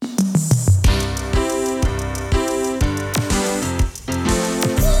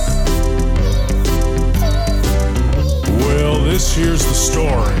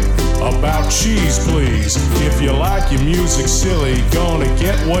story about cheese, please. If you like your music silly, gonna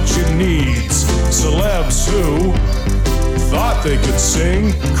get what you need. Celebs who thought they could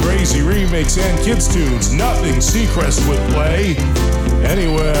sing crazy remakes and kids' tunes. Nothing Seacrest would play.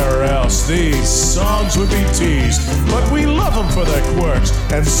 Anywhere else, these songs would be teased. But we love them for their quirks,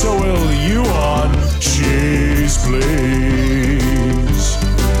 and so will you on Cheese, Please.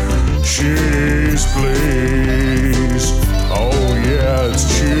 Cheese, please. Oh yeah, it's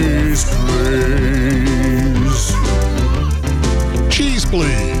cheese, please. Cheese,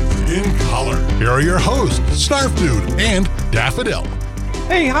 please. In color. Here are your hosts, Snarf Dude and Daffodil.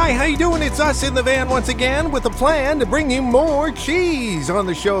 Hey, hi, how you doing? It's us in the van once again with a plan to bring you more cheese on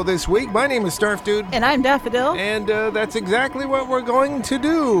the show this week. My name is Snarf Dude. And I'm Daffodil. And that's exactly what we're going to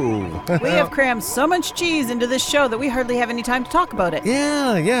do. We have crammed so much cheese into this show that we hardly have any time to talk about it.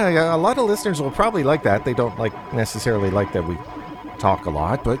 Yeah. A lot of listeners will probably like that. They don't necessarily like that we talk a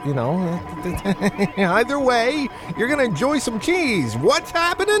lot, but you know, either way, you're going to enjoy some cheese. What's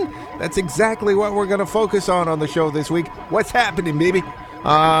happening? That's exactly what we're going to focus on the show this week. What's happening, baby?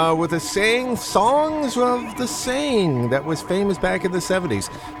 With a saying, songs of the saying that was famous back in the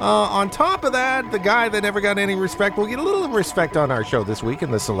 70s. On top of that, the guy that never got any respect will get a little respect on our show this week in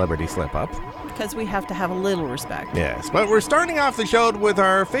the Celebrity Slip-Up. Because we have to have a little respect. Yes, but we're starting off the show with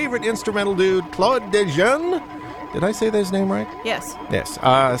our favorite instrumental dude, Claude Dejeune. Did I say his name right? Yes. Yes.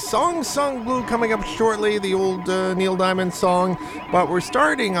 Song Sung Blue coming up shortly, the old Neil Diamond song. But we're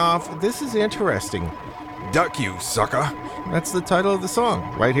starting off, this is interesting. Duck You, Sucker. That's the title of the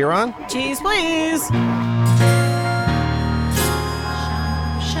song, right here on Cheese, Please.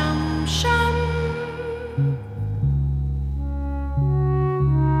 Shum, shum.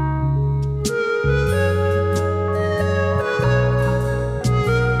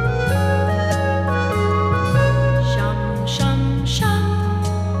 Shum, shum, shum.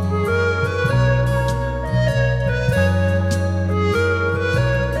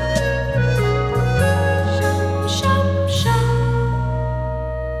 Shum, shum, shum.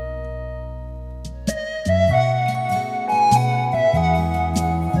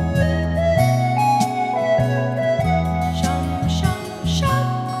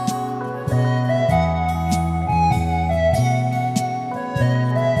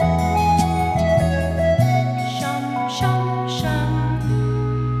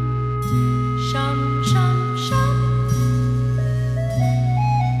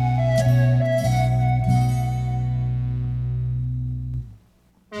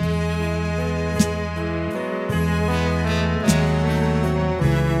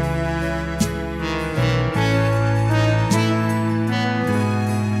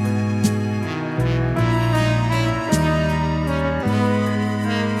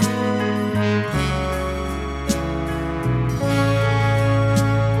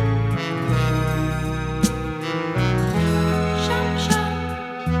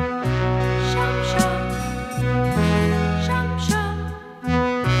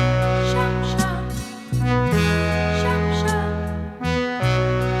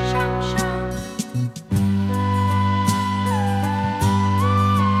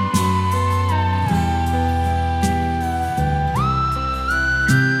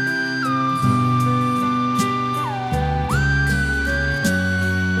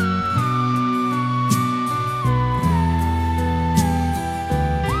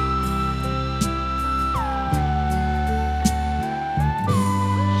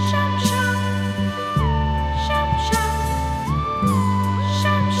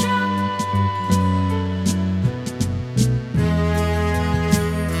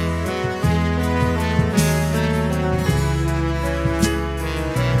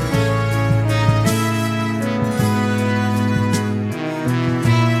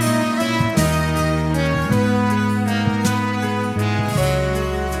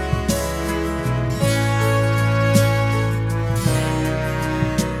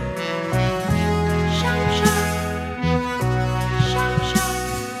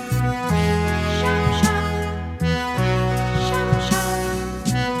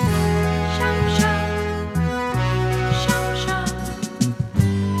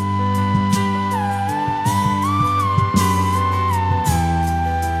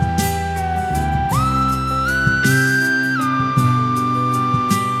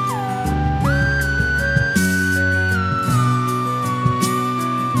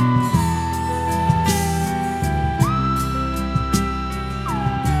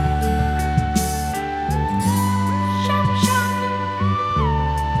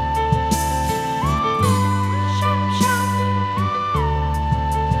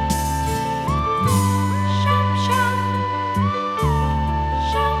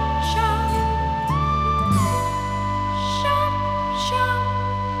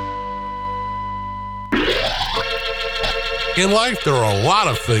 In life, there are a lot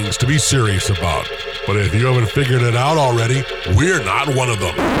of things to be serious about. But if you haven't figured it out already, we're not one of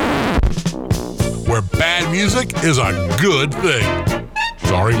them. Where bad music is a good thing.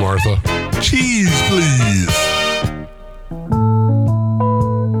 Sorry, Martha. Cheese, please.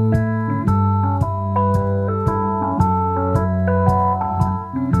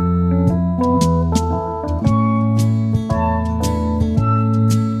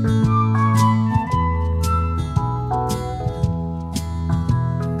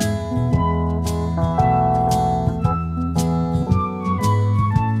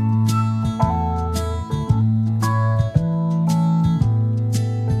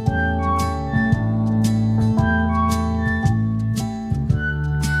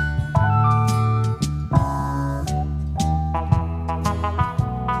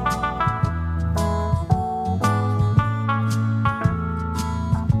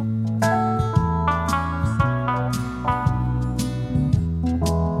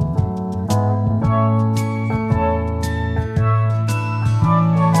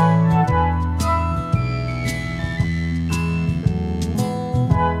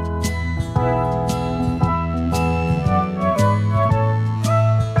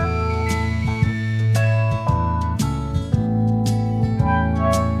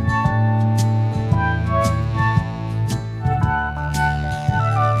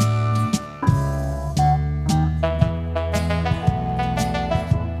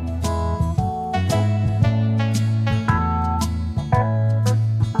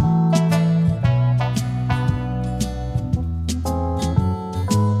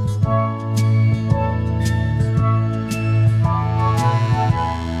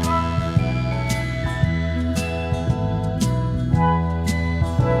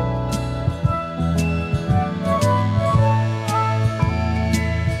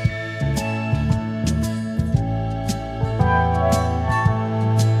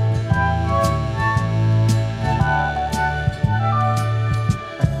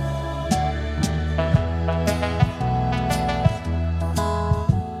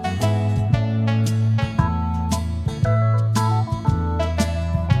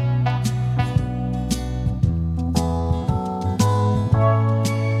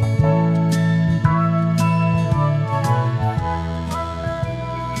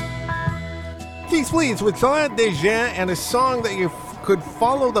 Please, with Claude Desjardins and a song that you could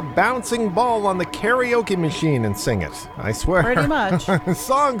follow the bouncing ball on the karaoke machine and sing it. I swear. Pretty much.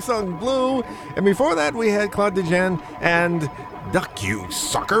 Song sung blue. And before that, we had Claude Desjardins and Duck You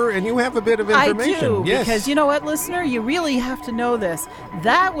Sucker, and you have a bit of information. I do, yes. Because you know what, listener? You really have to know this.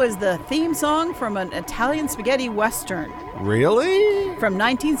 That was the theme song from an Italian spaghetti western. Really? From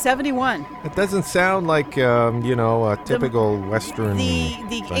 1971. It doesn't sound like, a typical western The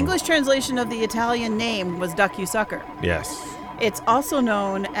thing. English translation of the Italian name was Duck You Sucker. Yes. It's also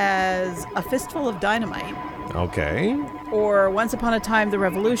known as A Fistful of Dynamite. Okay. Or Once Upon a Time, The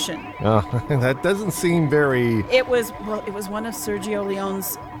Revolution. That doesn't seem very... It was one of Sergio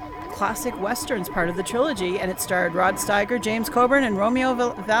Leone's classic westerns, part of the trilogy, and it starred Rod Steiger, James Coburn, and Romeo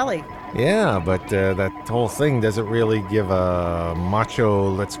Valley. Yeah, but that whole thing doesn't really give a macho,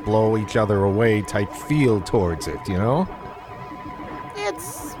 let's blow each other away type feel towards it, you know?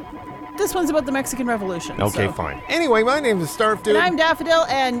 This one's about the Mexican Revolution. Okay, so. fine. Anyway, my name is Starf Dude. And I'm Daffodil,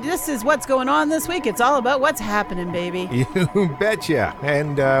 and this is what's going on this week. It's all about what's happening, baby. You betcha.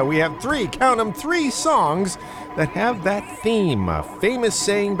 And we have three songs that have that theme. A famous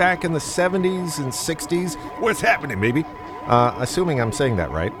saying back in the 70s and 60s. What's happening, baby? Assuming I'm saying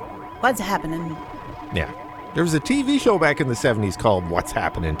that right. What's happening? Yeah. There was a TV show back in the 70s called What's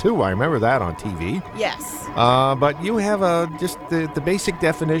Happening, too. I remember that on TV. Yes. But you have just the basic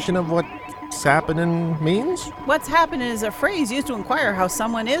definition of what's happening means? What's happening is a phrase used to inquire how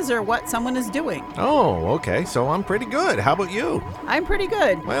someone is or what someone is doing. Oh, okay. So I'm pretty good. How about you? I'm pretty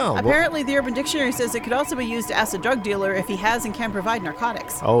good. Well, apparently the Urban Dictionary says it could also be used to ask a drug dealer if he has and can provide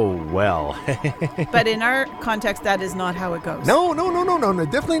narcotics. Oh, well. But in our context, that is not how it goes. No,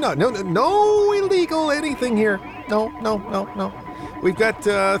 definitely not. No illegal anything here. No. We've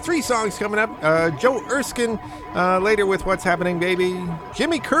got 3 songs coming up. Joe Erskine later with What's Happening, Baby.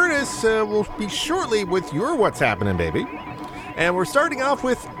 Jimmy Curtis will be shortly with your What's Happening, Baby. And we're starting off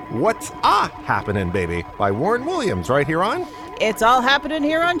with What's Happening, Baby by Warren Williams right here on... It's all happening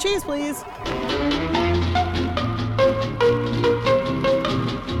here on Cheese, Please.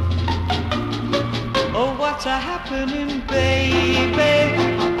 Oh, what's a-happening, baby?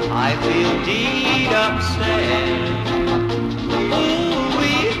 I feel deed upset.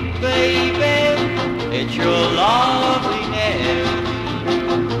 Ooh-wee, baby, it's your loveliness.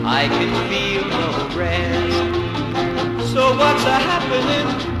 I can feel no rest. So what's a happening,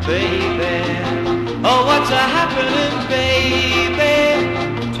 baby? Oh, what's a happening, baby,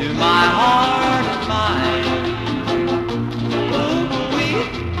 to my heart and mind? Ooh,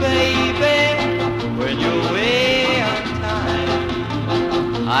 baby, when you're way on time,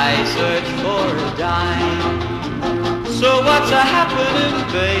 I search for a dime. So what's a happening,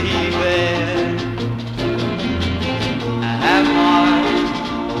 baby? I have heart,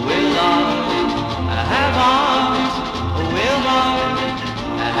 will love. I have arms, will love.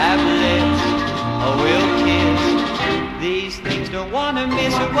 I have lips, will kiss. These things don't wanna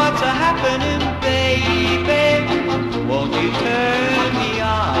miss it. What's a happening, baby? Won't you turn me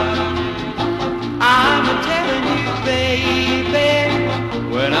on? I'm a telling you, baby,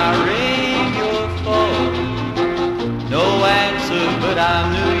 when I ring your phone, no answer, but I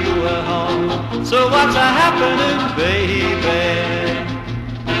knew you were home. So what's a happening, baby?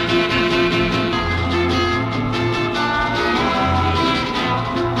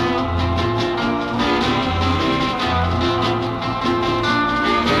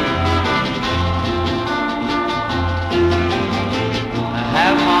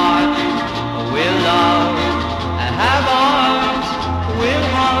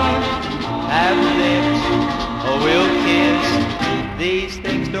 These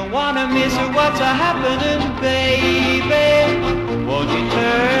things don't wanna miss it. What's a happening, baby? Won't you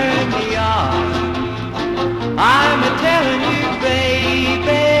turn me on? I'm a telling you,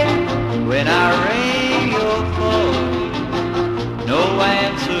 baby, when I ring your phone, no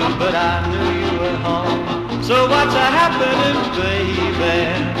answer, but I knew you were home. So what's a happening, baby?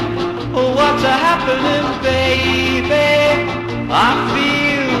 Oh, what's a happening, baby? I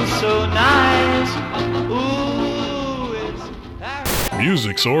feel so nice.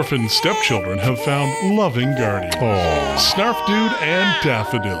 Music's orphan stepchildren have found loving guardians. Snarf Dude and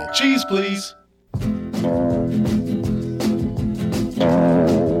Daffodil. Cheese, please.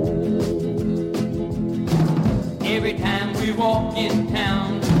 Every time we walk in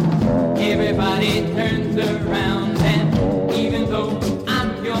town, everybody turns around, and even though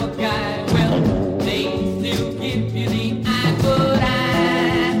I'm your guy, well, they still give you the eye, but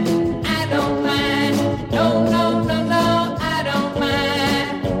I don't mind. No, no, no, no, I don't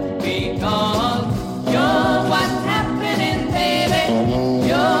mind, because you're what's happening, baby.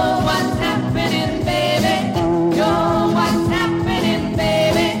 You're what's happening, baby. You're what's happening,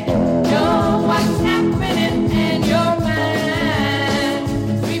 baby. You're what's happening, and you're mine.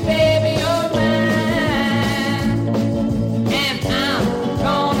 Sweet baby, you're mine. And I'm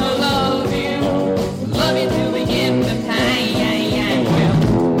gonna love you till the end of time. Well,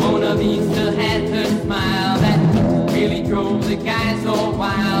 Mona Lisa had her smile that really drove the guys all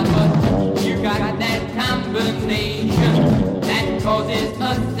wild, but you got that combination that causes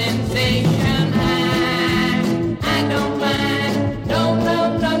a sensation. I don't mind. No,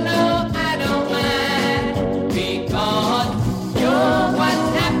 no, no, no, I don't mind, because you're what's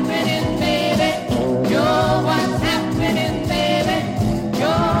happening, baby. You're what's happening, baby.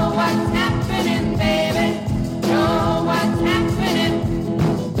 You're what's happening, baby. You're what's happening.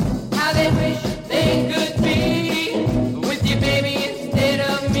 How they wish they could be with you, baby, instead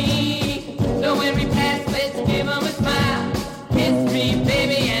of me. So when we pass, let's give 'em a smile. Kiss me,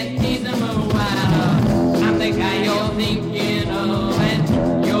 baby, and tease 'em a while. I'm the guy you're thinking of, and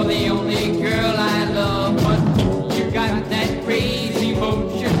you're the only girl I love. But you got that crazy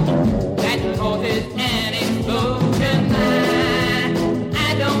motion that causes an explosion.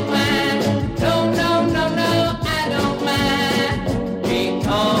 I don't mind. No, no, no, no, I don't mind,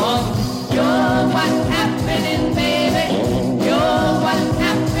 because you're what's happening, baby. You're what's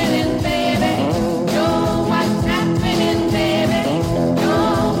happening, baby. You're what's happening, baby.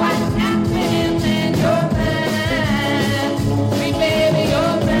 You're what's happening, and you're mine. Sweet baby,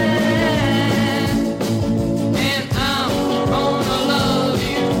 you're mine. And I'm gonna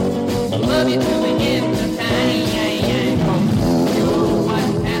love you till the end of time. You're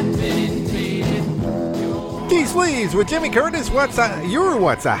what's happening, baby. Keys Please with Jimmy Curtis. You're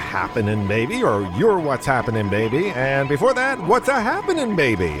What's a Happening, Baby, or You're What's Happening, Baby. And before that, What's a Happening,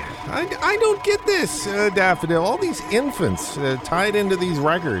 Baby. I don't get this, Daffodil. All these infants tied into these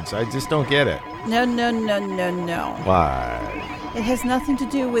records. I just don't get it. No, no, no, no, no. Why? It has nothing to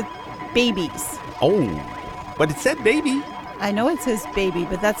do with babies. Oh, but it said baby. I know it says baby,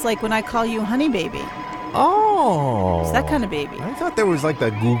 but that's like when I call you honey baby. Oh. It's that kind of baby. I thought there was like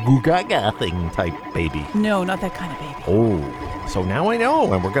the goo goo gaga thing type baby. No, not that kind of baby. Oh, so now I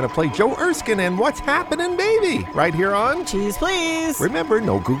know, and we're going to play Joe Erskine and What's Happening, Baby, right here on Cheese, please. Remember,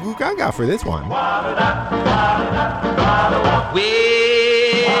 no goo goo gaga for this one. Well, I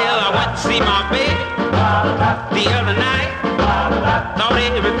went to see my baby the other night. Thought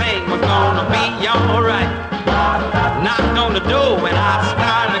everything was gonna be alright. Knocked on the door when I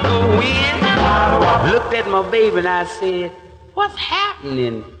started to go in. Looked at my baby and I said, what's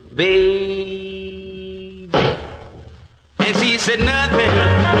happening, baby? And she said, nothing.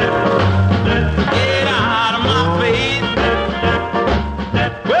 Get out of my face.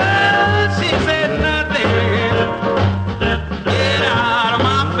 Well, she said, nothing. Get out of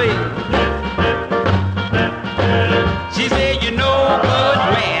my face. She said, you're no good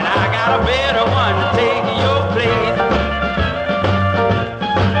man. I got a better one to take your place.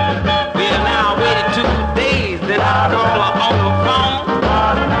 Well, now I waited 2 days, then I called her on the phone.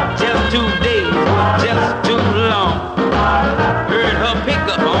 Just 2 days was just too long. Heard her pick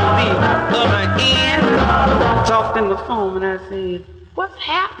up on the other end. Talked in the phone and I said, what's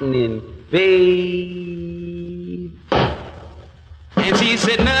happening, babe? And she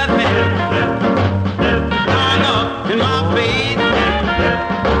said, nothing. Hung up in my face.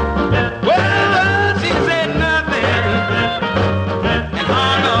 Well, she said nothing. And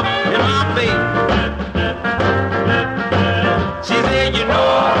hung up in my face. She said, you're no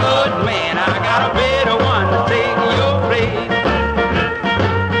good man. I got a better one to take your place.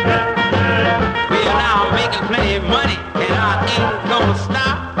 Well, now I'm making plenty of money, and I ain't gonna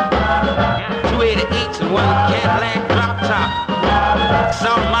stop. Got 2 88s and 1 Cadillac drop top.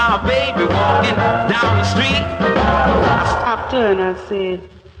 Saw my baby walking down the street. I stopped her and I said,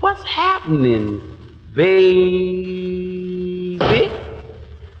 what's happening, baby?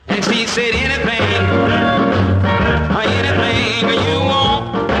 And she said, anything you want.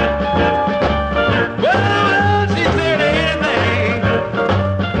 Well, she said, anything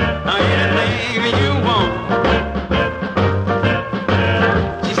you want.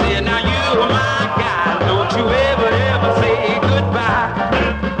 She said, now you are my guy, don't you ever say goodbye.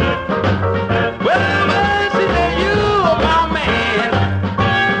 Well, she said, you are my man.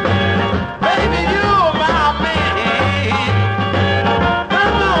 Baby, you are my man.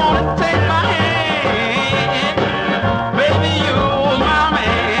 Come on and take my hand. Baby, you are my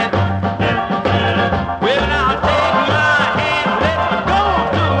man. Well, now take my hand, let's go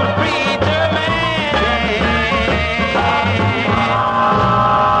to the preacher man.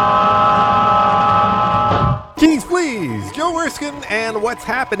 Keys, please. Joe Erskine and What's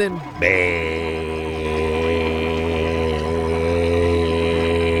Happening, baby.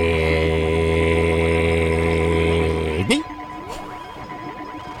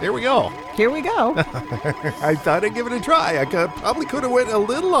 There we go. Here we go. I thought I'd give it a try. I probably could have went a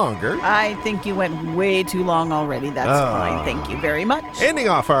little longer. I think you went way too long already. That's fine. Thank you very much. Ending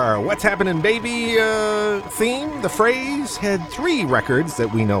off our What's Happening Baby theme, the phrase had 3 records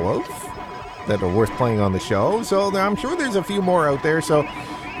that we know of that are worth playing on the show. So I'm sure there's a few more out there. So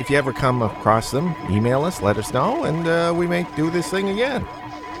if you ever come across them, email us, let us know, and we may do this thing again.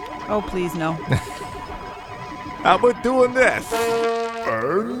 Oh, please, no. How about doing this?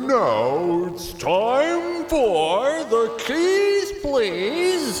 And now it's time for the Keys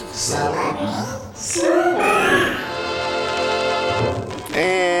Please.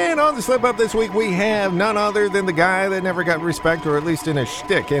 And on the slip up this week, we have none other than the guy that never got respect, or at least in his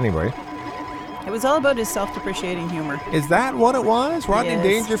shtick anyway. It was all about his self-depreciating humor. Is that what it was? Rodney Yes.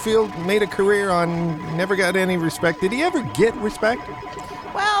 Dangerfield made a career on never got any respect. Did he ever get respect?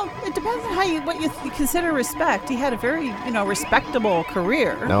 Well, it depends on what you consider respect. He had a very, respectable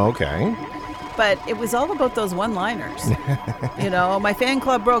career. No, okay. But it was all about those one-liners. My fan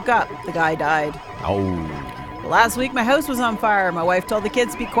club broke up. The guy died. Oh. Last week, my house was on fire. My wife told the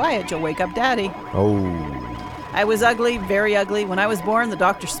kids, be quiet. You'll wake up Daddy. Oh. I was ugly, very ugly. When I was born, the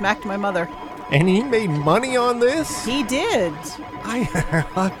doctor smacked my mother. And he made money on this? He did.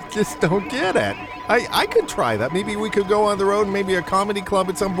 I just don't get it. I could try that. Maybe we could go on the road, maybe a comedy club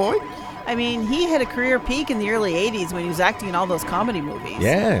at some point. I mean, he had a career peak in the early 80s when he was acting in all those comedy movies.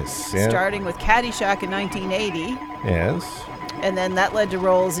 Yes. Yeah. Starting with Caddyshack in 1980. Yes. And then that led to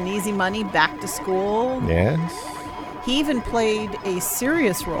roles in Easy Money, Back to School. Yes. He even played a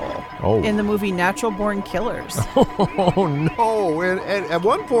serious role in the movie Natural Born Killers. Oh, no. And at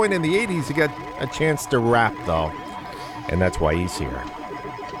one point in the 80s, he got a chance to rap, though. And that's why he's here.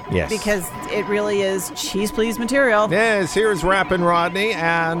 Yes. Because it really is Cheese Please material. Yes, here's Rappin' Rodney,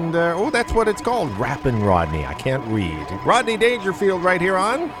 and, that's what it's called, Rappin' Rodney. I can't read. Rodney Dangerfield right here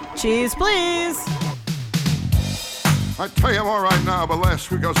on Cheese Please. I tell you I'm all right now, but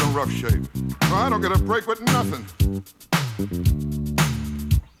last week I was in rough shape. I don't get a break with nothing.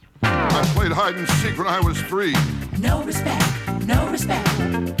 I played hide and seek when I was 3. No respect, no respect,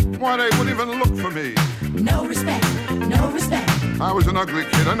 Why, they wouldn't even look for me. no respect, no respect, I was an ugly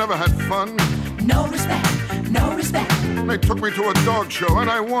kid. I never had fun. no respect, no respect. They took me to a dog show and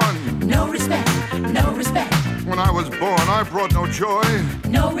I won. No respect, no respect. When I was born, I brought no joy.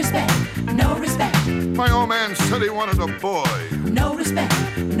 No respect, no respect. My old man said he wanted a boy. No respect,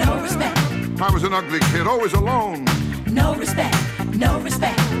 no respect. I was an ugly kid, always alone. No respect, no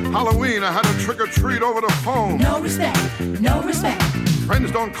respect. Halloween, I had a trick or treat over the phone. No respect, no respect.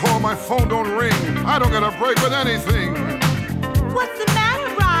 Friends don't call, my phone don't ring. I don't get a break with anything. What's the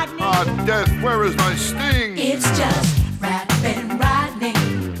matter, Rodney? Ah, death, where is thy sting? It's just rapping Rodney.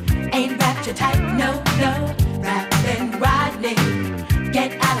 Ain't wrapped you tight, no, no. Rapping Rodney.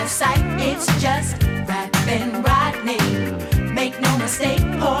 Get out of sight, it's just rapping Rodney. Make no mistake,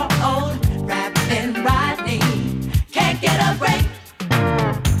 poor old rapping Rodney can't get a break.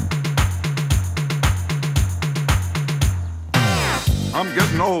 I'm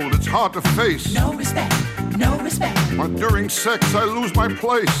getting old, it's hard to face. No respect, no respect. But during sex, I lose my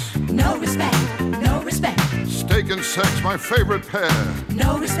place. No respect, no respect. Steak and sex, my favorite pair.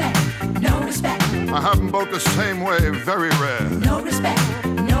 No respect, no respect. I have them both the same way, very rare. No respect,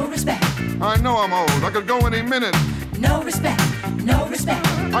 no respect. I know I'm old, I could go any minute. No respect, no respect.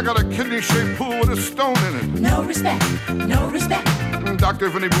 I got a kidney-shaped pool with a stone in it. No respect, no respect. Dr.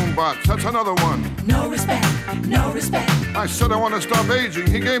 Vinnie Boombots, that's another one. No respect, no respect. I said I want to stop aging,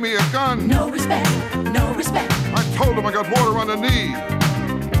 he gave me a gun. No respect, no respect. I told him I got water on the knee.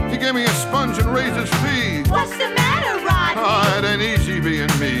 He gave me a sponge and raised his fee. What's the matter, Rodney? Ah, it ain't easy being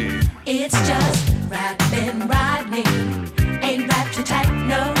me. It's just rapping Rodney. Ain't wrapped you tight,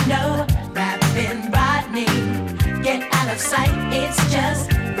 no, no. Rapping Rodney. Get out of sight, it's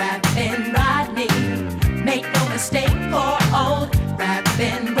just rapping Rodney. Make no mistake, poor old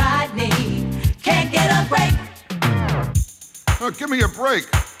rapping Rodney can't get a break. Give me a break.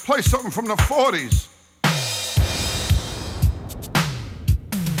 Play something from the 40s.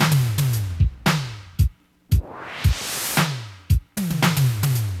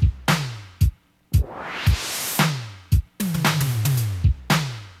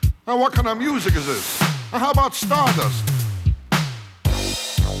 Now, what kind of music is this? Now, how about Stardust?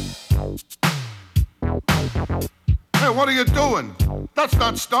 Hey, what are you doing? That's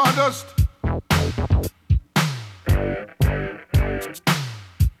not Stardust.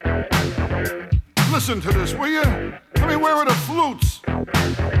 Listen to this, will you? I mean, where are the flutes?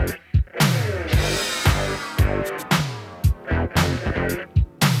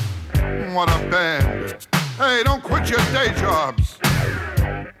 What a band. Hey, don't quit your day jobs.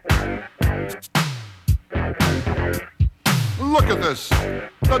 Look at this.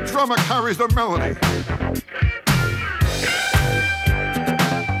 The drummer carries the melody.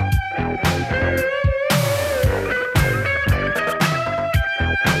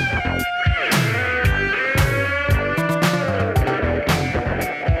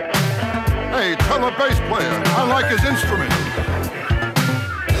 Hey, tell the bass player I like his instrument.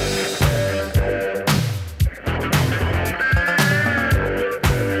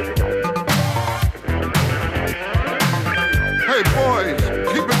 Hey, boys,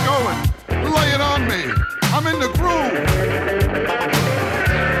 keep it going. Lay it on me. I'm in the groove.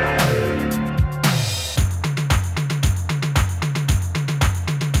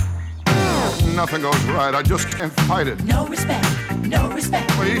 Nothing goes right. I just can't fight it. No respect, no respect.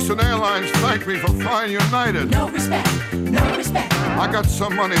 Well, Eastern Airlines thanked me for flying United. No respect, no respect. I got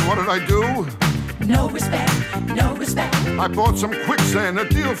some money. What did I do? No respect, no respect. I bought some quicksand. The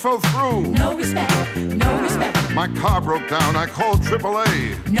deal fell through. No respect, no respect. My car broke down. I called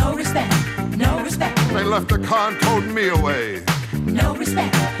AAA. No respect, no respect. They left the car and towed me away. No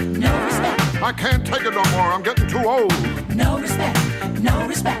respect, no respect. I can't take it no more. I'm getting too old. No respect, no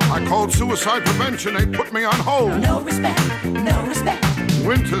respect. I called suicide prevention. They put me on hold. No respect, no respect.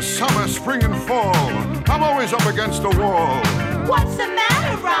 Winter, summer, spring, and fall. I'm always up against the wall. What's the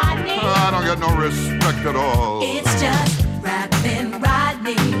matter, Rodney? I don't get no respect at all. It's just rapping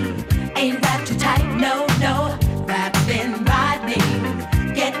Rodney. Ain't wrapped too tight, no, no. Rapping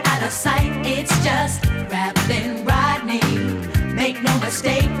Rodney. Get out of sight, it's just rapping Rodney. Make no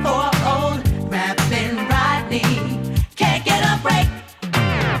mistake, poor old rapping Rodney can't get a break.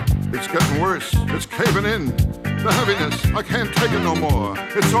 It's getting worse. It's caving in. The heaviness, I can't take it no more.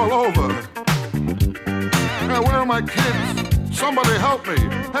 It's all over. Now, where are my kids? Somebody help me.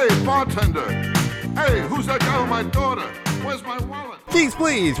 Hey, bartender. Hey, who's that guy with my daughter? Where's my wallet? Cheese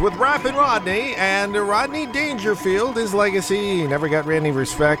Please with Rappin' Rodney, and Rodney Dangerfield, his legacy. He never got any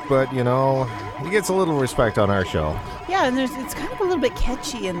respect, but, you know, he gets a little respect on our show. Yeah, and it's kind of a little bit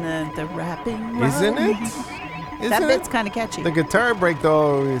catchy in the rapping. Isn't it? That bit's kind of catchy. The guitar break,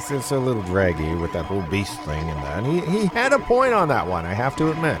 though, is just a little draggy with that whole bass thing and that. He had a point on that one, I have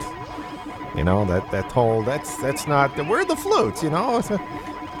to admit. You know, that's not, where are the flutes, you know?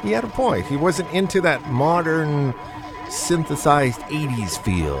 He had a point. He wasn't into that modern, synthesized 80s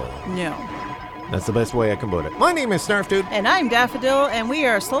feel. No. That's the best way I can put it. My name is Snarf Dude. And I'm Daffodil, and we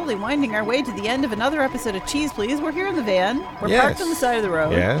are slowly winding our way to the end of another episode of Cheese Please. We're here in the van. We're parked on the side of the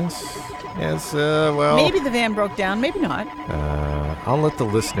road. Yes, well... Maybe the van broke down, maybe not. I'll let the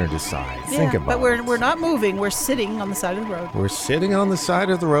listener decide. Yeah, Think about but it. we're not moving. We're sitting on the side of the road. We're sitting on the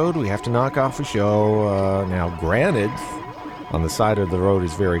side of the road. We have to knock off a show. Now, granted, on the side of the road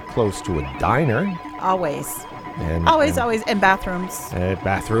is very close to a diner. Always. And bathrooms.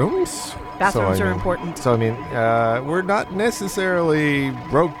 Bathrooms? Bathrooms are important. So, I mean, we're not necessarily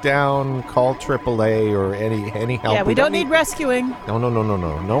broke down, call AAA or any help. Yeah, we don't need rescuing.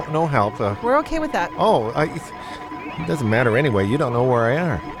 No help. We're okay with that. It doesn't matter anyway. You don't know where I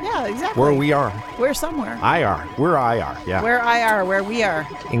are. Yeah, exactly. Where we are. We're somewhere. Where I are, yeah. Where we are.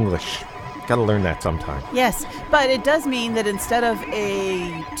 English. Gotta learn that sometime. Yes, but it does mean that instead of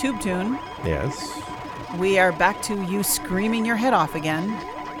a tube tune... Yes. We are back to you screaming your head off again.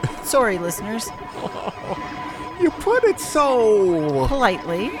 Sorry, listeners. You put it so...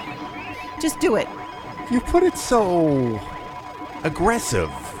 politely. Just do it. You put it so...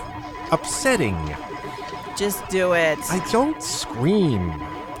 aggressive. Upsetting. Just do it. I don't scream.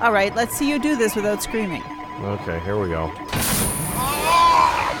 All right, let's see you do this without screaming. Okay, here we go.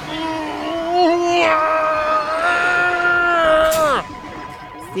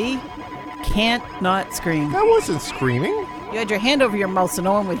 See? Can't not scream. That wasn't screaming. You had your hand over your mouth so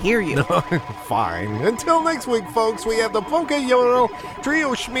no one would hear you. Fine. Until next week, folks, we have the Polka Yodel,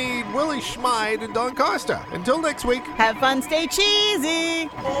 Trio Schmid, Willie Schmid, and Don Costa. Until next week. Have fun, stay cheesy.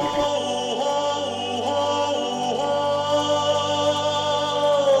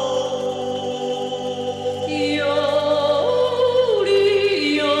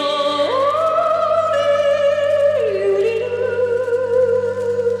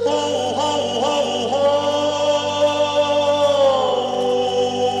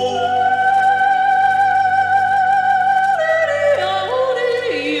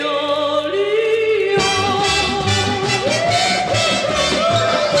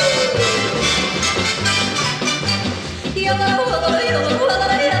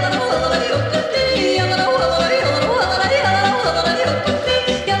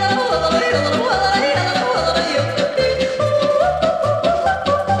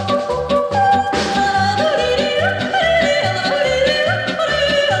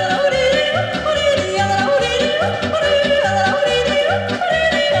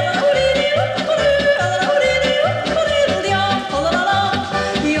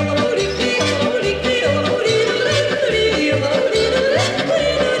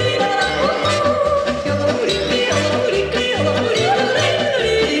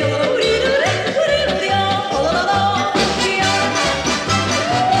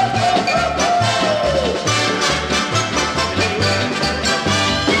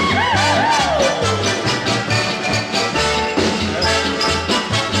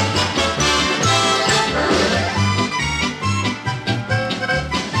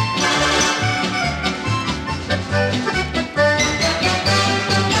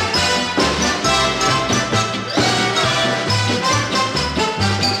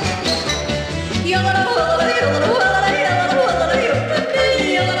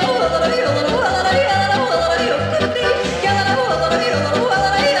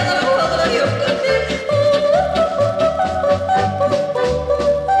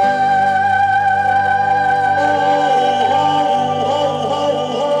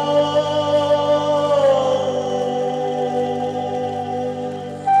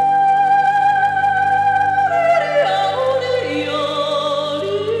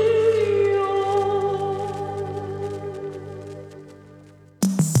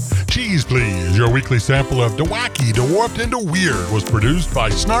 Cheese Please, your weekly sample of DeWacky, DeWarped, and DeWeird was produced by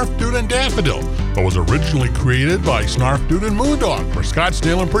Snarf Dude and Daffodil, but was originally created by Snarf Dude and Moondog for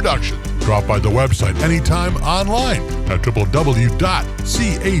Scottsdale and Production. Drop by the website anytime online at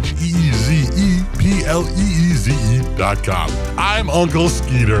www.cheezepleeze.com. I'm Uncle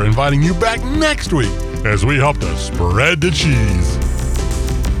Skeeter, inviting you back next week as we help to spread the cheese.